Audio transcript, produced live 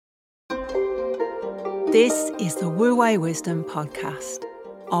This is the Wu Wei Wisdom Podcast.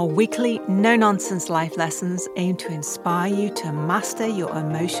 Our weekly no-nonsense life lessons aim to inspire you to master your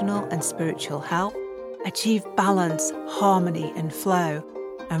emotional and spiritual health, achieve balance, harmony and flow,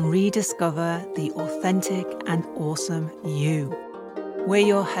 and rediscover the authentic and awesome you. We're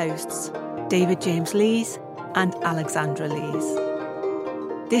your hosts, David James Lees and Alexandra Lees.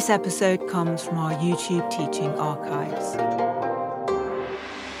 This episode comes from our YouTube teaching archives.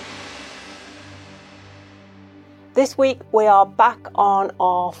 This week we are back on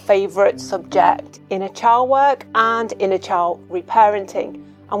our favourite subject, inner child work and inner child reparenting.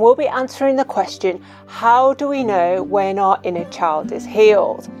 And we'll be answering the question, how do we know when our inner child is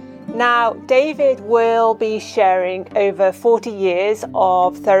healed? Now, David will be sharing over 40 years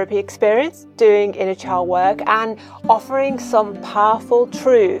of therapy experience doing inner child work and offering some powerful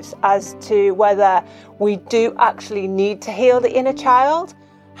truths as to whether we do actually need to heal the inner child.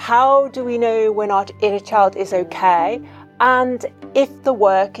 How do we know when our inner child is okay? And if the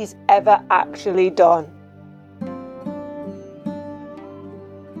work is ever actually done?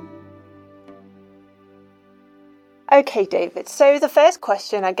 Okay, David. So the first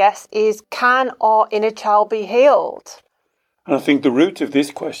question, I guess, is can our inner child be healed? And I think the root of this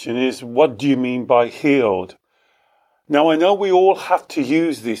question is, what do you mean by healed? Now, I know we all have to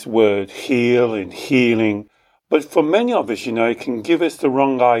use this word, heal and healing. But for many of us, it can give us the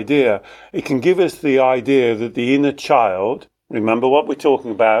wrong idea. It can give us the idea that the inner child, remember what we're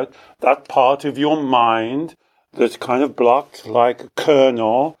talking about, that part of your mind that's kind of blocked like a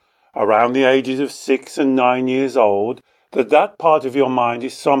kernel around the ages of 6 and 9 years old, that part of your mind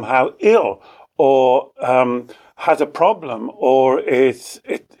is somehow ill or has a problem or it's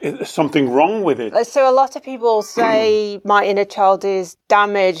something wrong with it. So a lot of people say my inner child is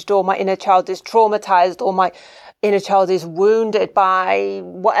damaged or my inner child is traumatized or my inner child is wounded by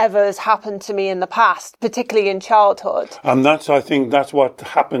whatever has happened to me in the past, particularly in childhood. And I think that's what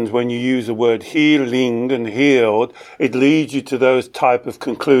happens when you use the word healing and healed. It leads you to those type of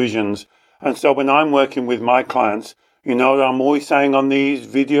conclusions. And so when I'm working with my clients, I'm always saying on these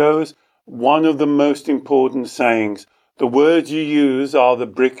videos, one of the most important sayings, the words you use are the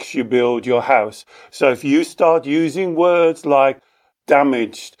bricks you build your house. So if you start using words like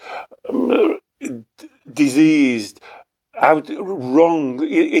damaged, diseased, wrong,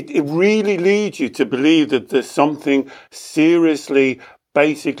 it really leads you to believe that there's something seriously,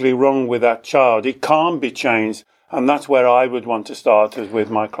 basically wrong with that child. It can't be changed. And that's where I would want to start with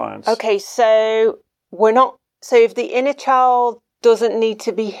my clients. Okay, so if the inner child doesn't need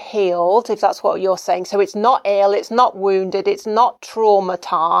to be healed, if that's what you're saying. So it's not ill, it's not wounded, it's not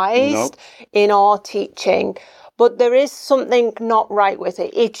traumatized in our teaching, but there is something not right with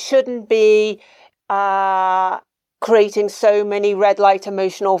it. It shouldn't be creating so many red light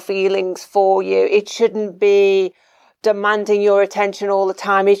emotional feelings for you. It shouldn't be demanding your attention all the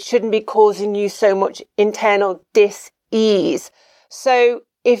time. It shouldn't be causing you so much internal dis-ease. So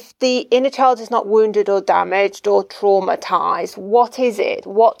if the inner child is not wounded or damaged or traumatized, what is it?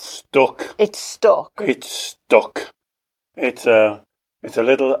 What's stuck? It's stuck. It's stuck. It's a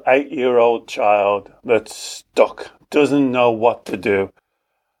little 8-year-old child that's stuck, doesn't know what to do,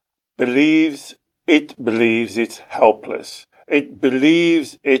 believes it's helpless. It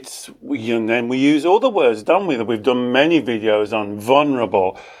believes it's, and we use all the words, don't we? We've done many videos on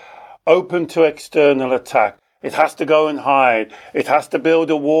vulnerable, open to external attack. It has to go and hide. It has to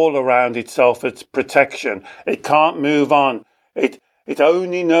build a wall around itself. It's protection. It can't move on. It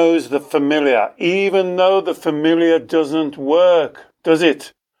only knows the familiar, even though the familiar doesn't work, does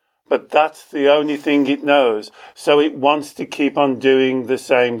it? But that's the only thing it knows. So it wants to keep on doing the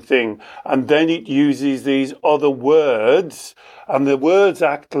same thing. And then it uses these other words, and the words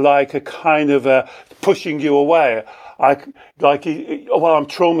act like a kind of pushing you away. I'm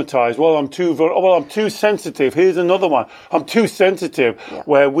traumatized. I'm too sensitive. Here's another one. I'm too sensitive,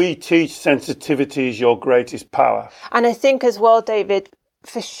 where we teach sensitivity is your greatest power. And I think as well, David,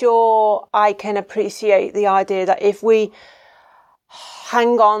 for sure, I can appreciate the idea that if we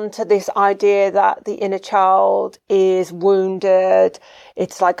hang on to this idea that the inner child is wounded,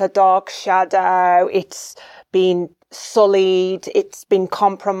 it's like a dark shadow, it's been sullied, it's been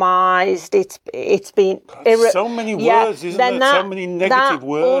compromised, it's been so many words, isn't there? So many negative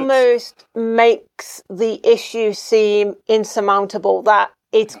words. That almost makes the issue seem insurmountable, that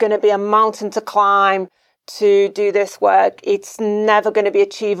it's going to be a mountain to climb to do this work. It's never going to be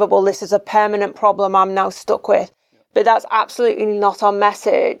achievable. This is a permanent problem I'm now stuck with. But that's absolutely not our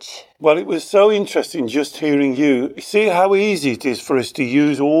message. Well, it was so interesting just hearing you. See how easy it is for us to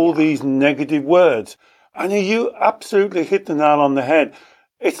use all these negative words. And you absolutely hit the nail on the head.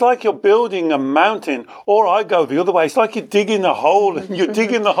 It's like you're building a mountain, or I go the other way. It's like you're digging a hole, and you're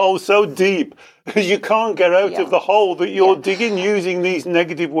digging the hole so deep you can't get out of the hole that you're digging using these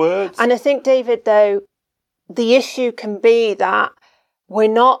negative words. And I think, David, though, the issue can be that we're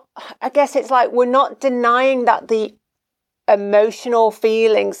not denying that the emotional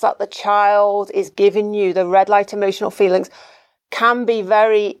feelings that the child is giving you, the red light emotional feelings, can be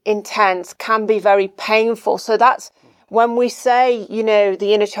very intense, can be very painful. So that's when we say,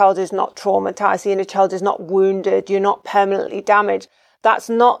 the inner child is not traumatized, the inner child is not wounded, you're not permanently damaged. That's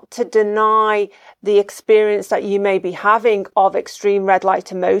not to deny the experience that you may be having of extreme red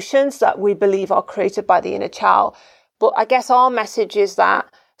light emotions that we believe are created by the inner child. But I guess our message is that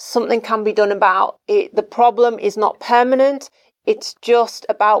something can be done about it. The problem is not permanent. It's just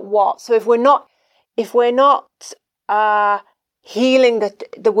about what. So if we're not healing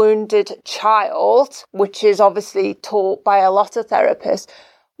the wounded child, which is obviously taught by a lot of therapists,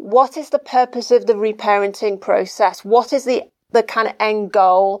 what is the purpose of the reparenting process? What is the kind of end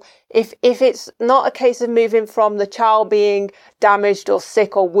goal? If it's not a case of moving from the child being damaged or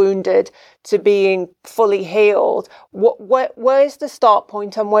sick or wounded to being fully healed, where's the start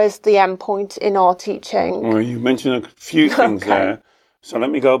point and where's the end point in our teaching? Well, you mentioned a few things there. So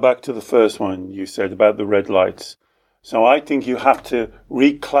let me go back to the first one you said about the red lights. So I think you have to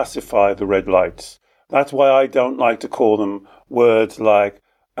reclassify the red lights. That's why I don't like to call them words like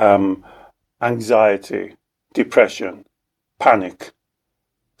anxiety, depression, panic,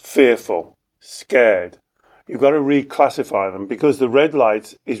 fearful, scared. You've got to reclassify them, because the red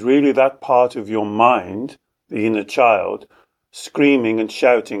lights is really that part of your mind, the inner child, screaming and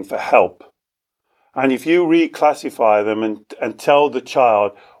shouting for help. And if you reclassify them and tell the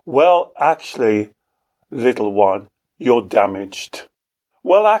child, well, actually, little one, you're damaged.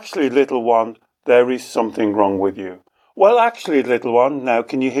 Well, actually, little one, there is something wrong with you. Well, actually, little one, now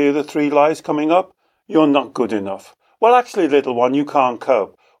can you hear the 3 lies coming up? You're not good enough. Well, actually, little one, you can't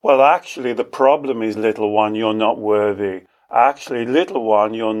cope. Well, actually, the problem is, little one, you're not worthy. Actually, little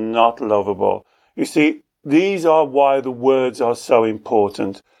one, you're not lovable. You see, these are why the words are so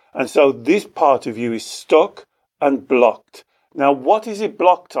important. And so this part of you is stuck and blocked. Now, what is it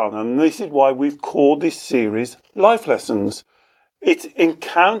blocked on? And this is why we've called this series Life Lessons. It's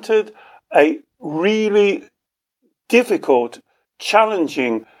encountered a really difficult,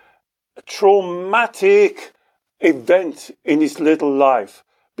 challenging, traumatic event in its little life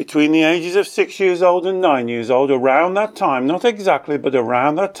between the ages of 6 years old and 9 years old. Around that time, not exactly, but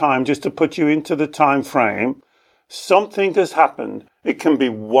around that time, just to put you into the time frame, something has happened. It can be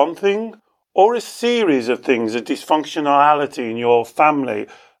one thing or a series of things, a dysfunctionality in your family,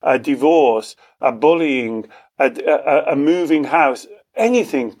 a divorce, a bullying, a moving house.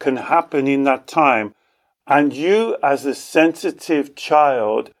 Anything can happen in that time. And you, as a sensitive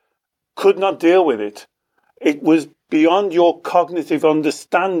child, could not deal with it. It was beyond your cognitive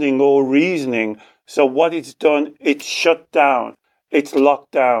understanding or reasoning. So what it's done, it's shut down. It's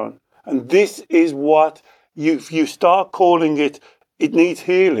locked down. And this is what you start calling it needs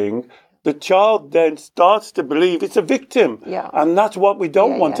healing. The child then starts to believe it's a victim. Yeah. And that's what we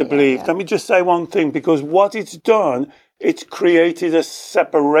don't want to believe. Let me just say one thing, because what it's done, it's created a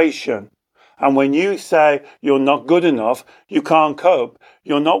separation. And when you say you're not good enough, you can't cope,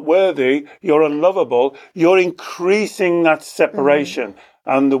 you're not worthy, you're unlovable, you're increasing that separation.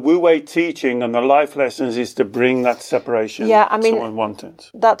 And the Wu Wei teaching and the life lessons is to bring that separation to unwanted.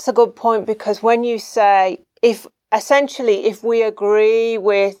 That's a good point, because when you say, if we agree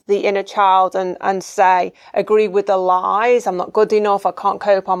with the inner child and say, agree with the lies, I'm not good enough, I can't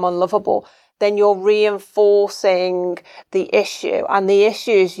cope, I'm unlovable, then you're reinforcing the issue. And the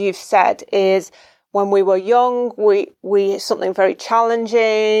issues you've said is when we were young, we something very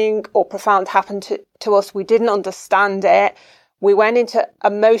challenging or profound happened to us. We didn't understand it. We went into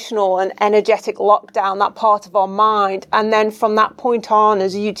emotional and energetic lockdown, that part of our mind. And then from that point on,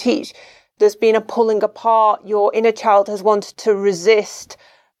 as you teach, there's been a pulling apart. Your inner child has wanted to resist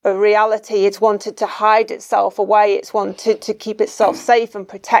a reality. It's wanted to hide itself away. It's wanted to keep itself safe and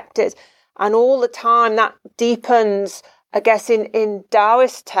protected. And all the time that deepens, I guess, in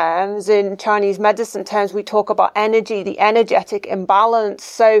Taoist terms, in Chinese medicine terms, we talk about energy, the energetic imbalance.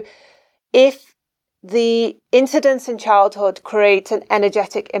 So if the incidents in childhood create an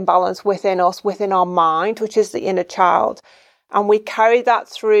energetic imbalance within us, within our mind, which is the inner child, and we carry that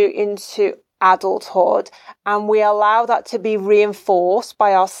through into adulthood, and we allow that to be reinforced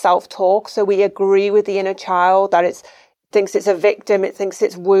by our self-talk. So we agree with the inner child that it thinks it's a victim, it thinks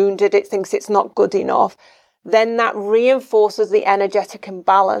it's wounded, it thinks it's not good enough. Then that reinforces the energetic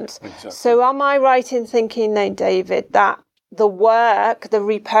imbalance. Exactly. So am I right in thinking then, David, that the work, the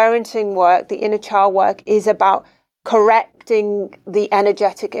reparenting work, the inner child work is about correcting the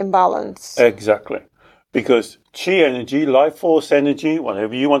energetic imbalance. Exactly. Because chi energy, life force energy,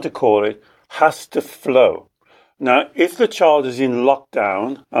 whatever you want to call it, has to flow. Now, if the child is in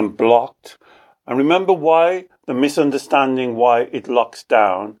lockdown and blocked, and remember why the misunderstanding, why it locks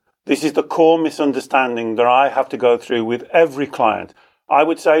down, this is the core misunderstanding that I have to go through with every client. I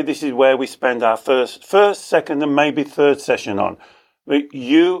would say this is where we spend our first, second, and maybe third session on.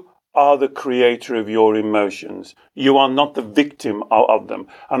 You are the creator of your emotions. You are not the victim of them.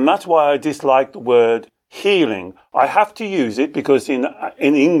 And that's why I dislike the word healing. I have to use it because in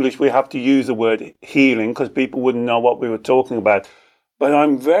English we have to use the word healing because people wouldn't know what we were talking about. But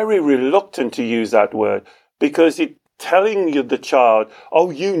I'm very reluctant to use that word because it's telling you, the child, oh,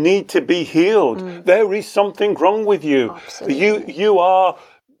 you need to be healed. There is something wrong with you. Absolutely. You are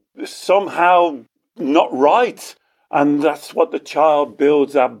somehow not right. And that's what the child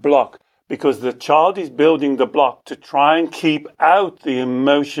builds, that block, because the child is building the block to try and keep out the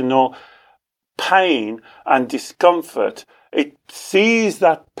emotional pain and discomfort. It sees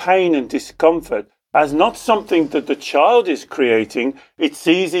that pain and discomfort as not something that the child is creating. It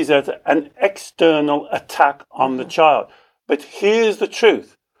sees it as an external attack on the child. But here's the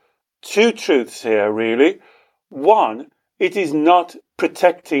truth. Two truths here, really. One, it is not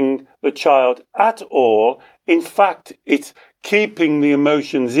protecting the child at all. In fact, it's keeping the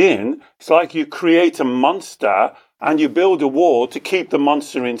emotions in. It's like you create a monster and you build a wall to keep the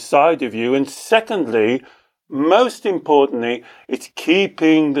monster inside of you. And secondly, most importantly, it's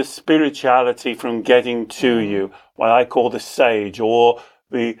keeping the spirituality from getting to you, what I call the sage or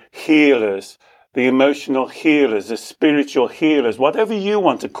the healers, the emotional healers, the spiritual healers, whatever you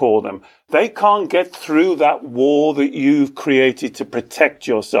want to call them. They can't get through that wall that you've created to protect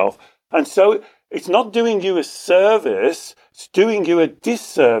yourself. And so it's not doing you a service, it's doing you a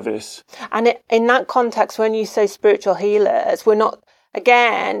disservice. And in that context, when you say spiritual healers, we're not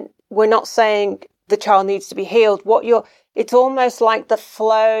saying the child needs to be healed. It's almost like the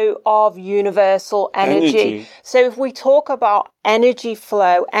flow of universal energy. So if we talk about energy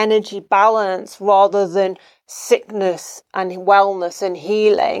flow, energy balance, rather than sickness and wellness and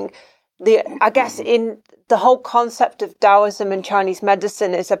healing, I guess in the whole concept of Taoism and Chinese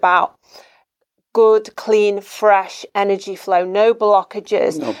medicine is about good, clean, fresh energy flow, no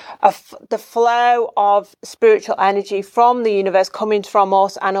blockages, the flow of spiritual energy from the universe coming from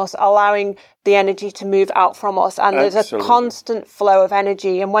us and us allowing the energy to move out from us. And there's a constant flow of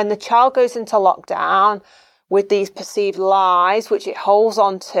energy. And when the child goes into lockdown with these perceived lies, which it holds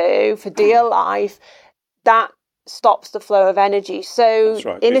on to for dear life, that stops the flow of energy. So that's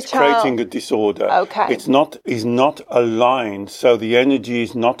right. It's creating a disorder. Okay. It's not aligned, so the energy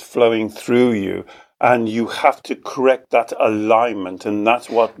is not flowing through you, and you have to correct that alignment. And that's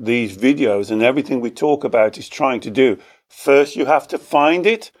what these videos and everything we talk about is trying to do. First, you have to find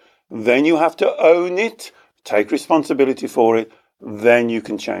it, then you have to own it, take responsibility for it, then you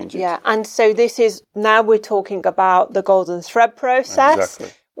can change it. Yeah, and so now we're talking about the golden thread process.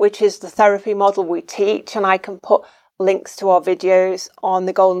 Exactly. Which is the therapy model we teach, and I can put links to our videos on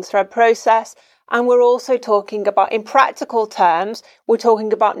the golden thread process. And we're also talking about, in practical terms, we're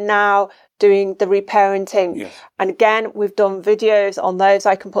talking about now doing the reparenting. Yes. And again, we've done videos on those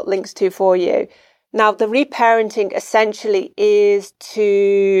I can put links to for you. Now, the reparenting essentially is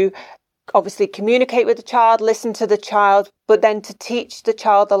to obviously communicate with the child, listen to the child, but then to teach the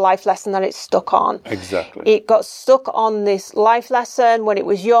child the life lesson that it's stuck on. Exactly. It got stuck on this life lesson when it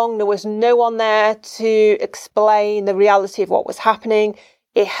was young. There was no one there to explain the reality of what was happening.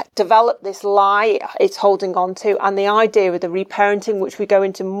 It developed this lie it's holding on to. And the idea with the reparenting, which we go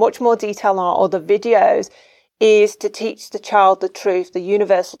into much more detail in our other videos, is to teach the child the truth, the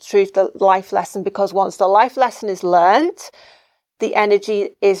universal truth, the life lesson, because once the life lesson is learnt, the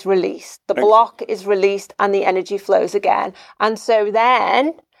energy is released, the block is released, and the energy flows again. And so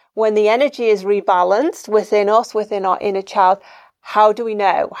then, when the energy is rebalanced within us, within our inner child, how do we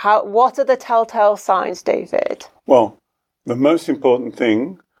know? What are the telltale signs, David? Well, the most important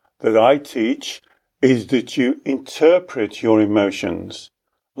thing that I teach is that you interpret your emotions.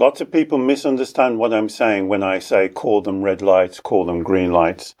 Lots of people misunderstand what I'm saying when I say call them red lights, call them green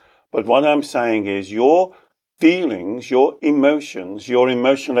lights. But what I'm saying is your feelings, your emotions, your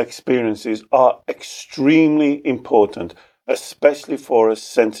emotional experiences are extremely important, especially for a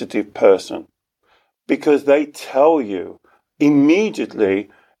sensitive person, because they tell you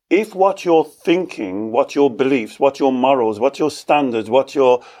immediately if what you're thinking, what your beliefs, what your morals, what your standards, what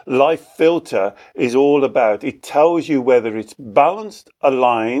your life filter is all about. It tells you whether it's balanced,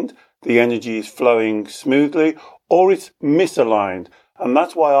 aligned, the energy is flowing smoothly, or it's misaligned. And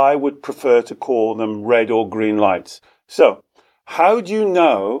that's why I would prefer to call them red or green lights. So how do you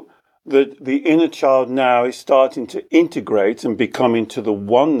know that the inner child now is starting to integrate and become into the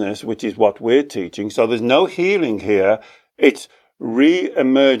oneness, which is what we're teaching? So there's no healing here. It's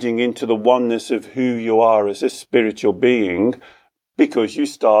re-emerging into the oneness of who you are as a spiritual being, because you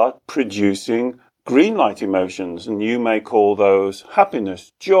start producing green light emotions, and you may call those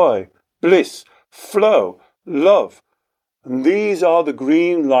happiness, joy, bliss, flow, love. And these are the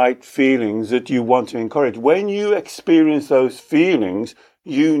green light feelings that you want to encourage. When you experience those feelings,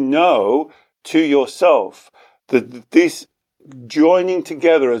 you know to yourself that this joining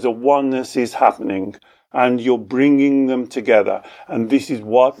together as a oneness is happening, and you're bringing them together. And this is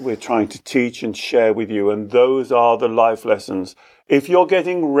what we're trying to teach and share with you. And those are the life lessons. If you're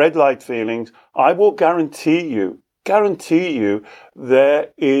getting red light feelings, I will guarantee you there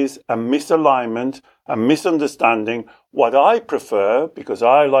is a misalignment, a misunderstanding. What I prefer, because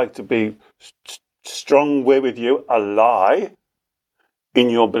I like to be strong with you, a lie in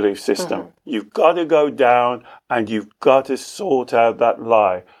your belief system. You've got to go down and you've got to sort out that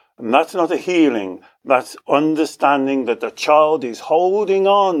lie. And that's not a healing. That's understanding that the child is holding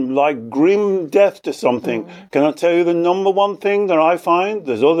on like grim death to something. Can I tell you the number one thing that I find?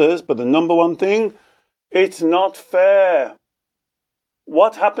 There's others, but the number one thing, it's not fair.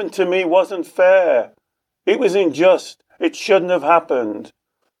 What happened to me wasn't fair. It was unjust. It shouldn't have happened.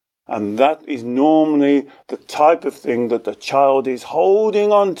 And that is normally the type of thing that the child is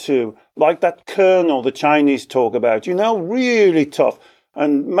holding on to, like that kernel the Chinese talk about, really tough.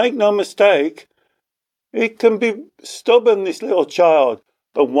 And make no mistake, it can be stubborn, this little child.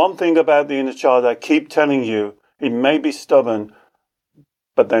 But one thing about the inner child, I keep telling you, it may be stubborn,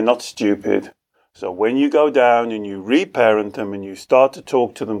 but they're not stupid. So when you go down and you reparent them and you start to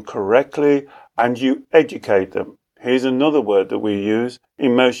talk to them correctly and you educate them, here's another word that we use,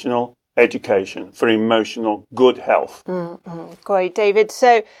 emotional education, for emotional good health. Great, David.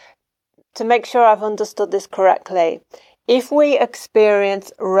 So to make sure I've understood this correctly, if we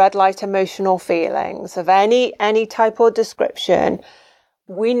experience red light emotional feelings of any type or description,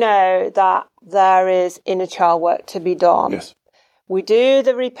 we know that there is inner child work to be done. Yes. We do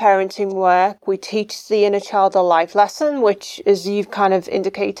the reparenting work. We teach the inner child a life lesson, which, as you've kind of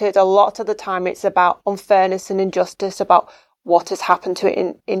indicated, a lot of the time it's about unfairness and injustice, about what has happened to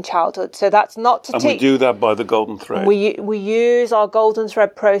it in childhood. So that's not to teach. And we do that by the golden thread. We use our golden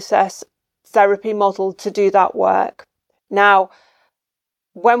thread process therapy model to do that work. Now,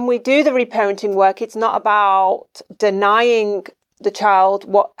 when we do the reparenting work, it's not about denying the child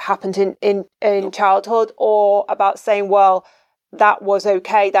what happened in childhood, or about saying, well, that was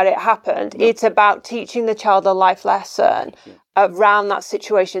okay that it happened. Yep. It's about teaching the child a life lesson around that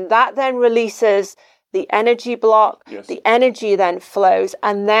situation. That then releases the energy block. Yes. The energy then flows.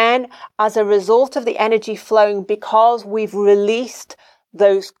 And then as a result of the energy flowing, because we've released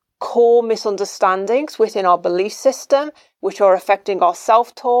those core misunderstandings within our belief system, which are affecting our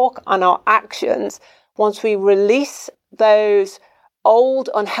self-talk and our actions, once we release those old,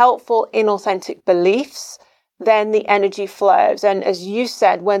 unhelpful, inauthentic beliefs, then the energy flows. And as you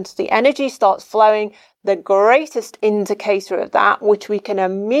said, once the energy starts flowing, the greatest indicator of that, which we can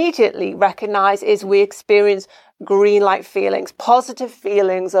immediately recognize, is we experience green light feelings, positive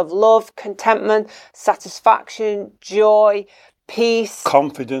feelings of love, contentment, satisfaction, joy, peace,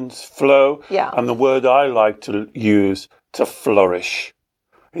 confidence, flow. Yeah. And the word I like to use, to flourish.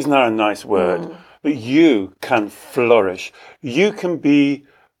 Isn't that a nice word? That you can flourish. You can be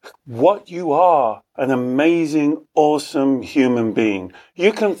what you are, an amazing, awesome human being.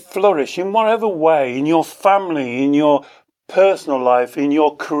 You can flourish in whatever way, in your family, in your personal life, in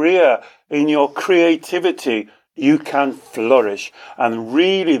your career, in your creativity. You can flourish. And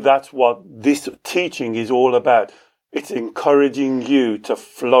really, that's what this teaching is all about. It's encouraging you to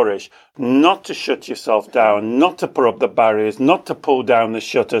flourish, not to shut yourself down, not to put up the barriers, not to pull down the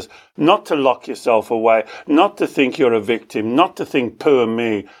shutters, not to lock yourself away, not to think you're a victim, not to think poor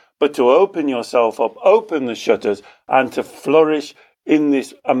me, but to open yourself up, open the shutters, and to flourish in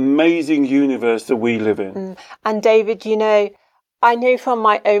this amazing universe that we live in. And David, I know from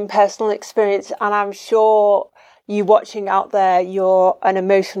my own personal experience, and I'm sure you watching out there, you're an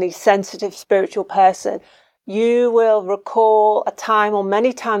emotionally sensitive spiritual person. You will recall a time, or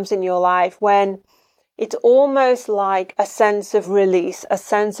many times in your life, when it's almost like a sense of release, a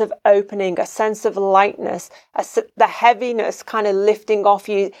sense of opening, a sense of lightness, the heaviness kind of lifting off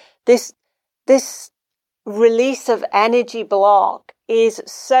you. This release of energy block is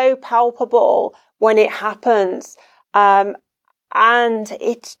so palpable when it happens. And and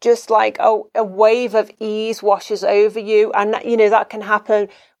it's just like a wave of ease washes over you. And, that can happen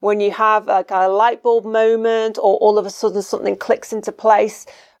when you have like a light bulb moment, or all of a sudden something clicks into place,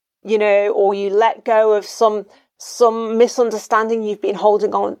 or you let go of some misunderstanding you've been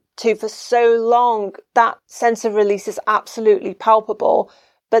holding on to for so long. That sense of release is absolutely palpable.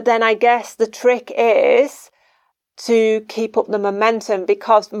 But then I guess the trick is to keep up the momentum,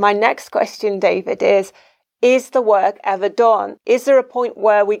 because my next question, David, is the work ever done? Is there a point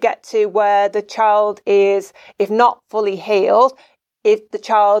where we get to where the child is, if not fully healed, if the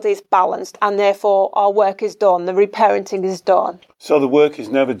child is balanced, and therefore our work is done, the reparenting is done? So the work is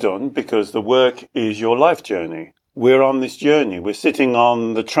never done, because the work is your life journey. We're on this journey. We're sitting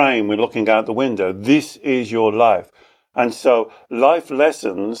on the train. We're looking out the window. This is your life. And so life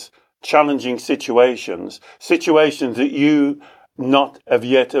lessons, challenging situations that you not have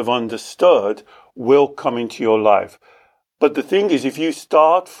yet have understood, will come into your life. But the thing is, if you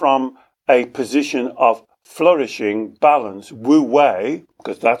start from a position of flourishing, balance, Wu Wei,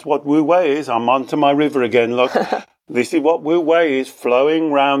 because that's what Wu Wei is. I'm onto my river again. Look, this is what Wu Wei is,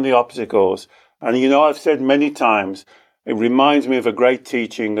 flowing round the obstacles. And I've said many times, it reminds me of a great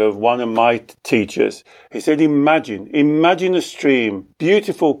teaching of one of my teachers. He said, imagine a stream,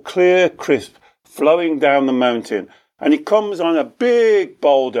 beautiful, clear, crisp, flowing down the mountain. And he comes on a big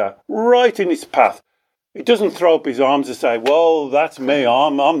boulder right in his path. He doesn't throw up his arms and say, well, that's me.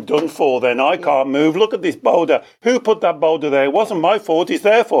 I'm done for then. I can't move. Look at this boulder. Who put that boulder there? It wasn't my fault. It's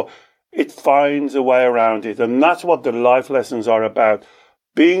their fault. It finds a way around it. And that's what the life lessons are about.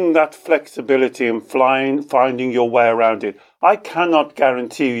 Being that flexibility and finding your way around it. I cannot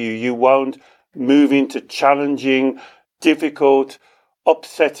guarantee you won't move into challenging, difficult,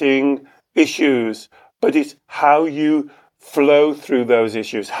 upsetting issues. But it's how you flow through those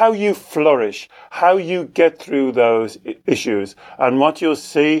issues, how you flourish, how you get through those issues. And what you'll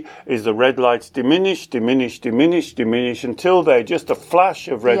see is the red lights diminish until they're just a flash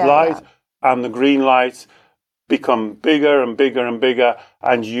of red light, and the green lights become bigger and bigger and bigger,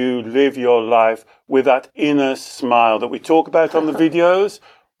 and you live your life with that inner smile that we talk about on the videos,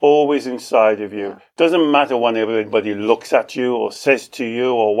 always inside of you. Doesn't matter when everybody looks at you or says to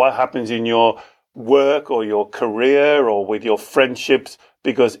you, or what happens in your work or your career or with your friendships,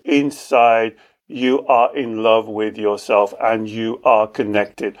 because inside you are in love with yourself and you are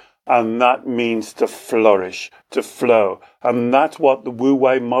connected. And that means to flourish, to flow. And that's what the Wu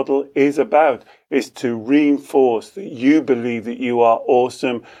Wei model is about, is to reinforce that you believe that you are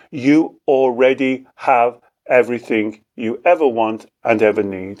awesome. You already have everything you ever want and ever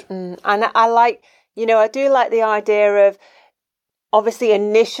need. And I do like the idea of, obviously,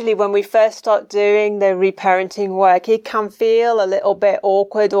 initially, when we first start doing the reparenting work, it can feel a little bit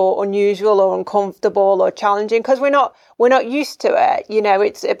awkward or unusual or uncomfortable or challenging, because we're not used to it.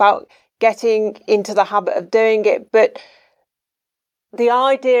 It's about getting into the habit of doing it. But the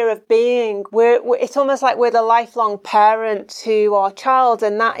idea of being, it's almost like we're the lifelong parent to our child,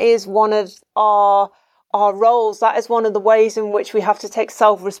 and that is one of our roles. That is one of the ways in which we have to take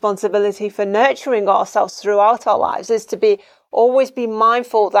self-responsibility for nurturing ourselves throughout our lives, is to always be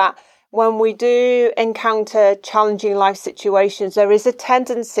mindful that when we do encounter challenging life situations, there is a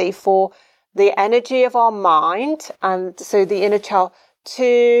tendency for the energy of our mind, and so the inner child,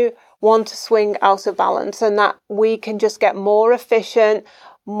 to want to swing out of balance, and that we can just get more efficient,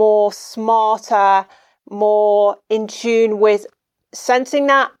 more smarter, more in tune with sensing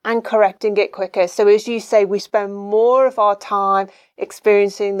that and correcting it quicker. So as you say, we spend more of our time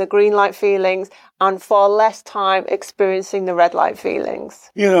experiencing the green light feelings and far less time experiencing the red light feelings.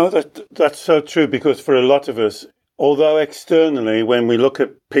 That's so true, because for a lot of us, although externally, when we look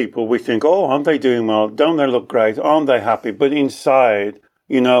at people, we think, oh, aren't they doing well? Don't they look great? Aren't they happy? But inside,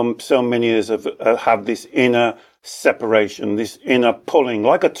 so many of us have this inner separation, this inner pulling,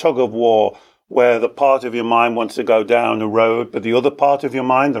 like a tug of war, where the part of your mind wants to go down a road, but the other part of your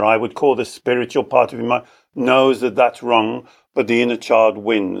mind, that I would call the spiritual part of your mind, knows that that's wrong, but the inner child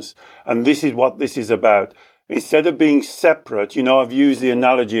wins. And this is what this is about. Instead of being separate, I've used the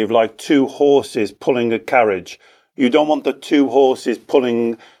analogy of like two horses pulling a carriage. You don't want the two horses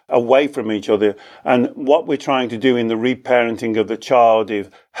pulling away from each other. And what we're trying to do in the reparenting of the child, is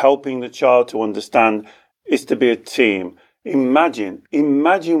helping the child to understand, is to be a team.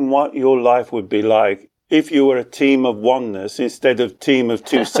 Imagine what your life would be like if you were a team of oneness instead of team of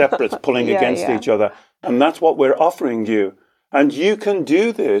two separates pulling against each other. And that's what we're offering you. And you can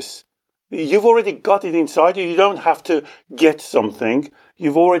do this. You've already got it inside you. You don't have to get something.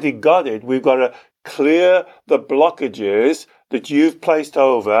 You've already got it. We've got to clear the blockages that you've placed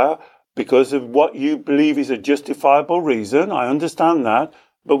over because of what you believe is a justifiable reason. I understand that.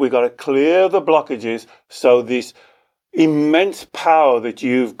 But we've got to clear the blockages so this immense power that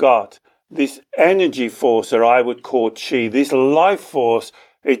you've got, this energy force that I would call chi, this life force,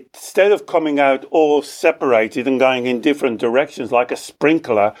 instead of coming out all separated and going in different directions like a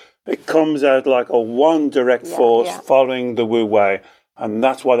sprinkler, it comes out like a one direct force following the Wu Wei. And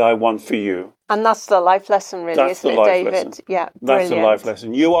that's what I want for you. And that's the life lesson, really, isn't it, David? Lesson. Yeah, that's the life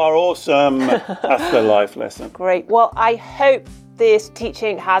lesson. You are awesome. That's the life lesson. Great. Well, I hope this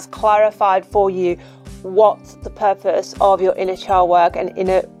teaching has clarified for you what the purpose of your inner child work and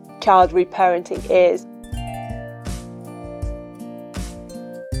inner child reparenting is.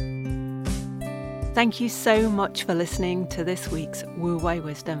 Thank you so much for listening to this week's Wu Wei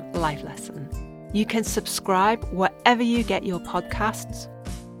Wisdom Life Lesson. You can subscribe wherever you get your podcasts,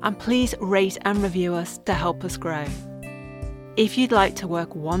 and please rate and review us to help us grow. If you'd like to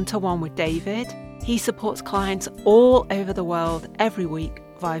work one-to-one with David, he supports clients all over the world every week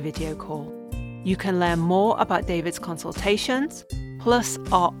via video call. You can learn more about David's consultations, plus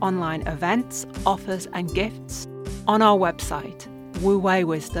our online events, offers and gifts on our website,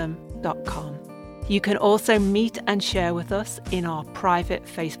 wuweiwisdom.com. You can also meet and share with us in our private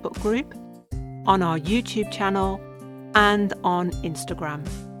Facebook group, on our YouTube channel, and on Instagram.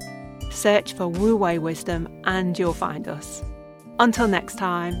 Search for Wu Wei Wisdom and you'll find us. Until next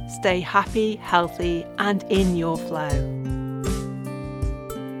time, stay happy, healthy, and in your flow.